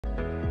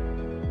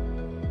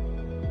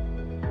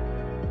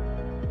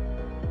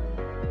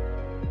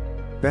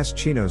Best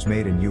chinos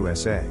made in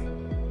USA.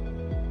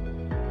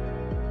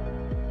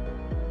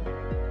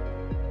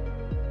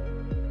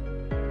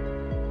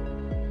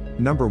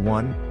 Number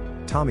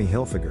 1. Tommy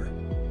Hilfiger.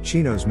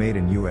 Chinos made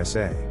in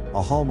USA.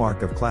 A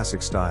hallmark of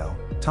classic style,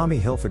 Tommy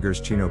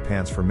Hilfiger's chino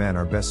pants for men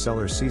are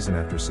bestsellers season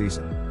after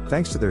season,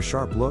 thanks to their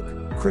sharp look,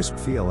 crisp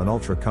feel and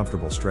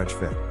ultra-comfortable stretch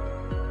fit.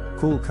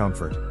 Cool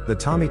comfort, the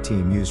Tommy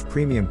team used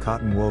premium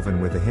cotton woven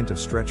with a hint of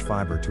stretch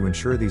fiber to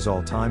ensure these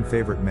all-time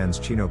favorite men's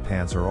chino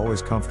pants are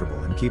always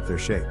comfortable and keep their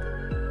shape.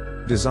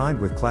 Designed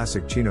with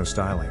classic chino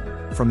styling,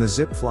 from the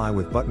zip fly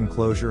with button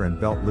closure and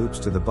belt loops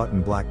to the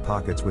button black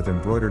pockets with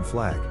embroidered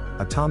flag,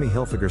 a Tommy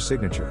Hilfiger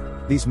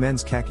signature, these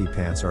men's khaki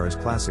pants are as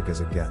classic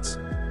as it gets.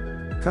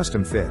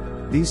 Custom fit,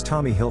 these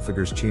Tommy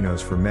Hilfiger's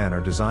chinos for men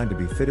are designed to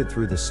be fitted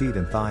through the seat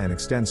and thigh and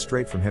extend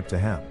straight from hip to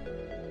hem.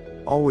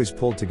 Always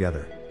pulled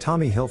together,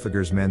 Tommy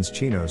Hilfiger's men's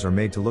chinos are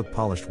made to look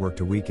polished work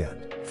to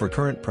weekend. For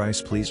current price,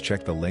 please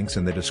check the links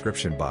in the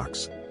description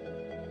box.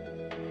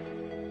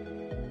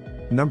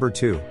 Number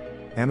 2.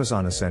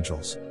 Amazon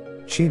Essentials.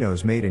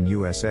 Chinos made in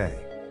USA.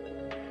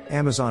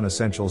 Amazon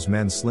Essentials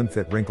men's slim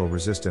fit wrinkle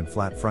resistant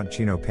flat front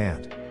chino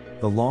pant.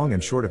 The long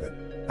and short of it.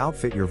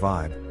 Outfit your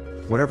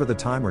vibe. Whatever the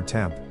time or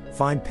temp,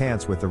 find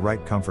pants with the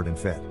right comfort and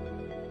fit.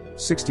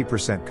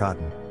 60%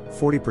 cotton,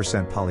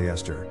 40%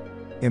 polyester.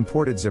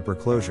 Imported zipper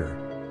closure.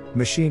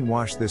 Machine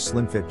wash. This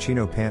slim fit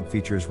chino pant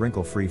features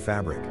wrinkle-free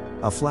fabric,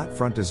 a flat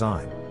front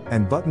design,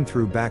 and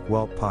button-through back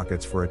welt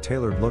pockets for a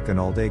tailored look and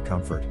all-day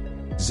comfort.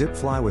 Zip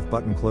fly with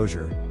button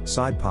closure,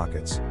 side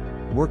pockets.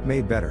 Work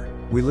made better.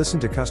 We listen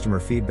to customer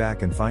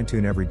feedback and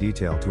fine-tune every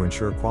detail to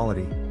ensure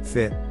quality,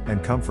 fit,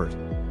 and comfort.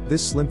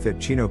 This slim fit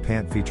chino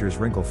pant features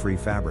wrinkle-free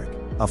fabric,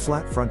 a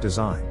flat front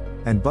design,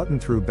 and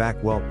button-through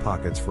back welt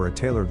pockets for a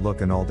tailored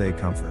look and all-day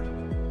comfort.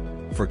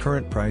 For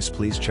current price,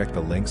 please check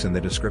the links in the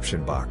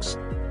description box.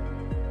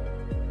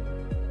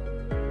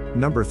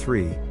 Number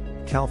 3.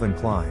 Calvin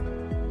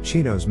Klein.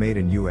 Chinos made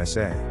in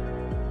USA.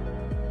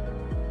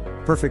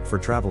 Perfect for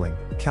traveling,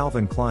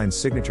 Calvin Klein's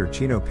signature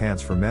chino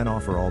pants for men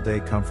offer all-day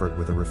comfort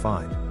with a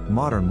refined,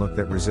 modern look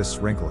that resists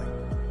wrinkling.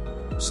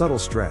 Subtle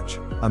stretch,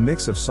 a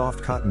mix of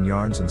soft cotton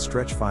yarns and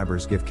stretch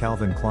fibers give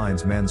Calvin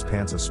Klein's men's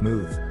pants a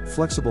smooth,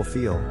 flexible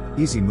feel,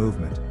 easy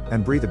movement,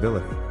 and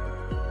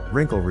breathability.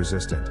 Wrinkle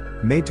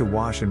resistant, made to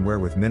wash and wear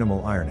with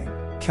minimal ironing,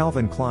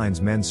 Calvin Klein's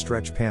men's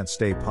stretch pants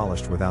stay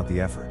polished without the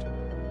effort.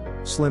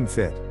 Slim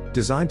fit,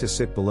 designed to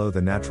sit below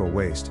the natural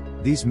waist,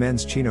 these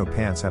men's chino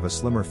pants have a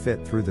slimmer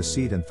fit through the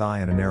seat and thigh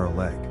and a narrow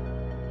leg.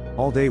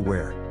 All-day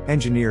wear,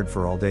 engineered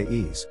for all-day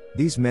ease,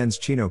 these men's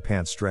chino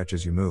pants stretch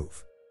as you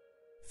move.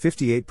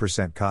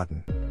 58%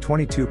 cotton,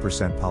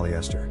 22%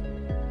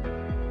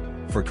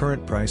 polyester. For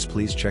current price,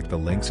 please check the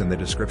links in the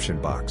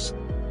description box.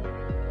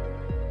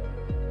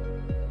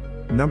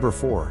 Number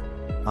 4.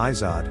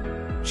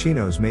 Izod.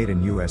 Chinos made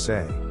in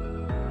USA.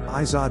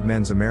 Izod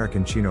men's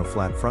American chino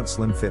flat front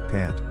slim fit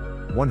pant.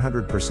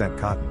 100%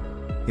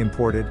 cotton.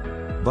 Imported.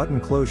 Button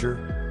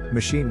closure.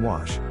 Machine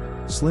wash.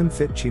 Slim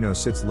fit chino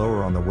sits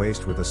lower on the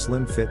waist with a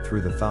slim fit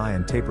through the thigh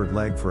and tapered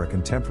leg for a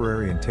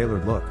contemporary and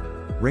tailored look.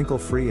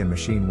 Wrinkle-free and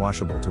machine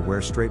washable to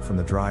wear straight from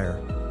the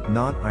dryer.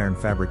 Non-iron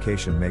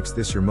fabrication makes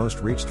this your most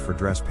reached for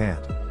dress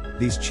pant.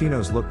 These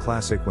chinos look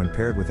classic when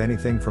paired with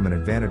anything from an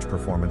Advantage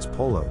Performance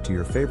polo to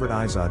your favorite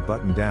Izod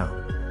button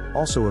down.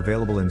 Also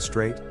available in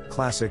straight,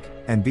 classic,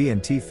 and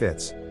B&T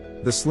fits.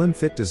 The slim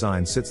fit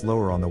design sits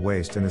lower on the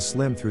waist and is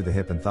slim through the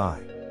hip and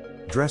thigh.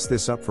 Dress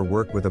this up for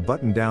work with a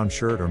button-down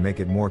shirt or make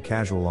it more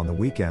casual on the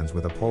weekends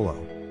with a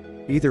polo.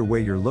 Either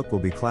way, your look will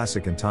be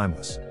classic and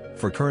timeless.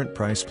 For current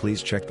price,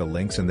 please check the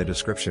links in the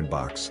description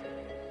box.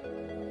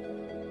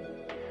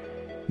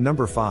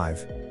 Number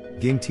 5.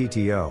 Ging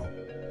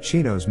TTO.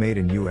 Chinos made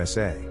in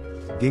USA.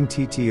 Ging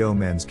TTO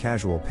men's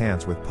casual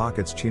pants with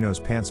pockets. Chinos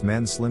pants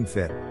men's slim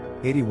fit.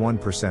 81%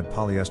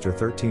 polyester,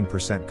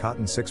 13%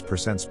 cotton,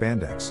 6%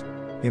 spandex.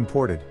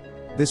 Imported.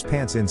 This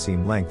pant's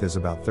inseam length is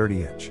about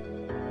 30 inch.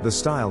 The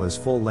style is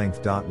full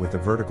length. With a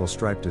vertical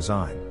stripe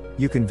design,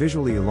 you can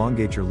visually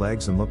elongate your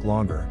legs and look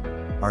longer.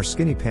 Our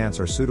skinny pants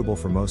are suitable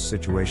for most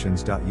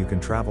situations. You can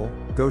travel,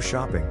 go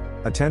shopping,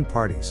 attend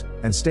parties,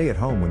 and stay at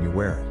home when you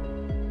wear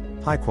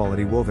it. High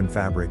quality woven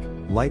fabric,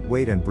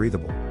 lightweight and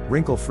breathable,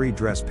 wrinkle-free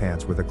dress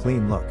pants with a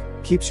clean look,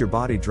 keeps your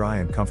body dry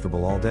and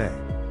comfortable all day.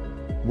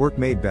 Work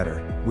made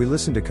better. We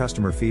listen to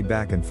customer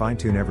feedback and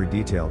fine-tune every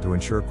detail to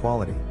ensure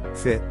quality,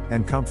 fit,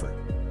 and comfort.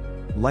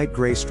 Light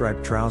gray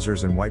striped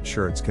trousers and white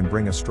shirts can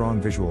bring a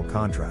strong visual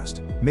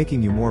contrast,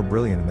 making you more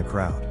brilliant in the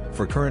crowd.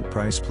 For current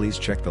price, please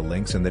check the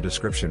links in the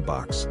description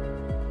box.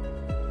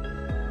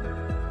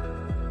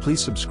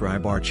 Please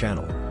subscribe our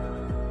channel.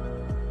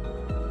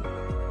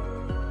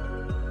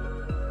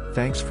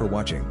 Thanks for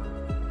watching.